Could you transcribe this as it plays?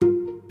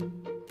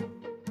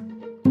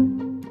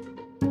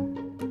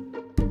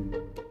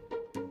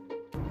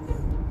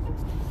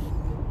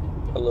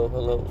Hello.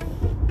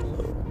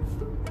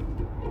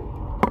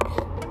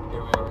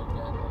 Here we are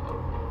again,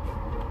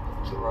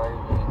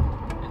 driving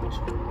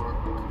into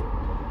work,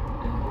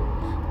 and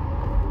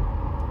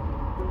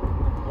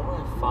the more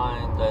I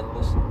find I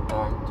listen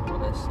back to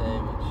what I say,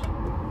 which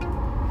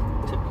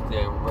typically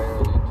I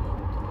rarely do,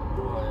 but the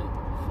more I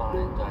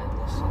find I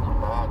listen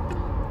back,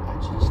 I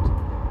just,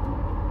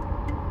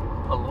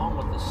 along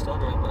with the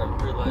stuttering, but I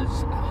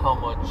realize how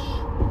much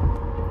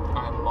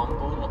I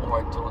mumble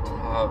or I don't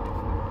have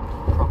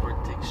proper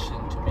diction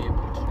to be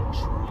able to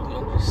truly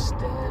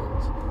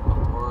understand the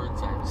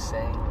words I'm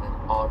saying in an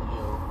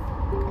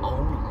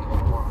audio-only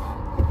format.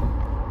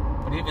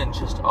 But even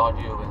just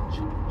audio in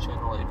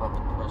generally, if I'm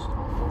in person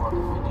or on a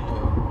video,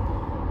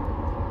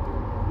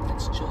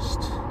 it's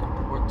just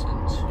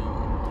important to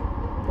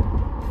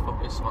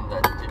focus on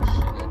that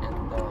diction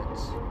and that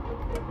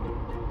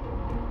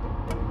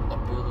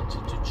ability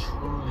to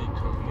truly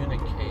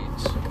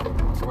communicate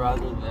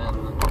rather than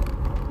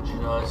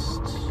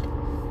just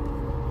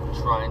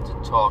trying to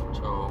talk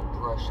to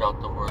brush out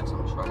the words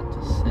I'm trying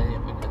to say,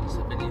 because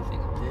if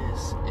anything,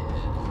 this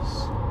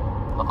is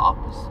the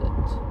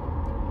opposite.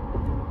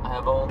 I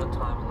have all the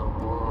time in the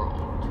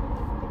world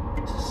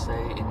to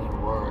say any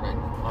word I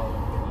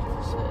need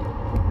to say.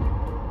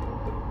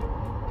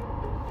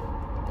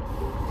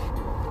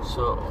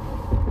 So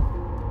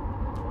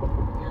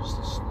here's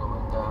the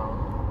slowing down,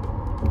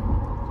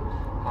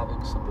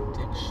 having some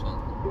diction,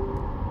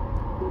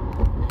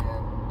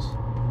 and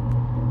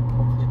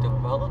hopefully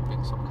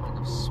developing some kind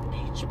of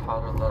speech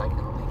pattern that I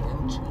can lean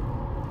into.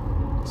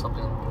 It's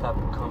something that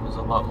becomes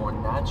a lot more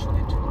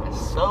naturally to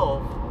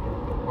myself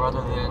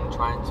rather than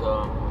trying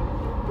to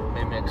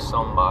mimic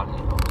somebody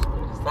else,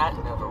 because that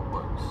never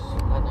works.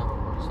 That never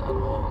works at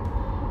all.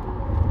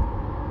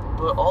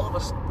 But all of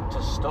us,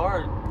 to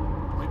start,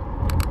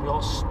 we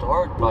all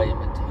start by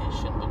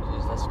imitation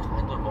because that's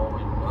kind of all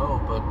we know,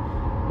 but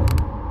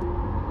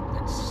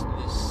it's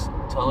this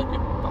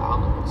delicate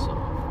balance of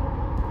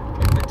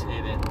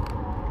imitating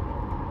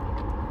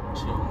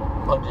to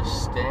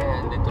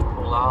understand and to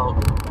pull out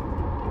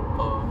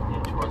of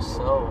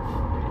yourself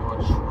your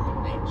true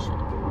nature.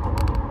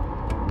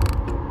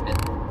 And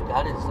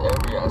that is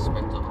every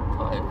aspect of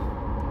life.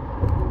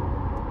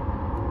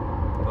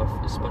 But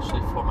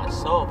especially for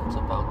myself, it's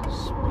about the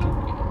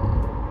speaking.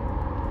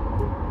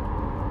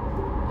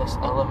 This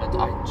element,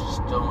 I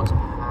just don't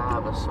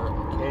have a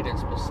certain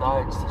cadence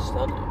besides the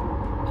stutter.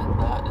 And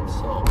that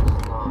itself is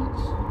not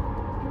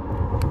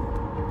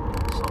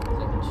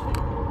something to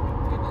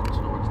get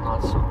into. It's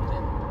not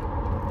something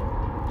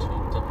to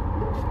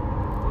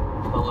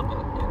develop in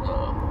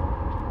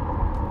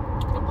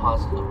a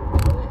positive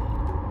way.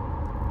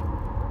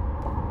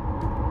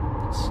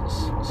 It's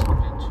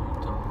something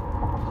to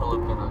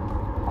develop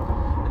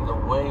in the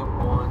way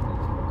one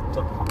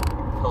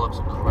develops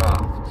a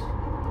craft,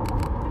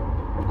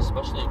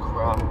 especially a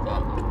craft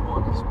that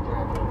one is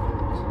brand new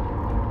at.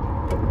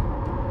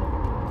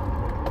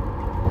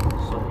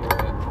 So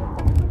here,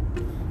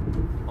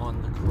 on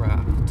the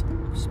craft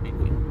of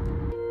speaking.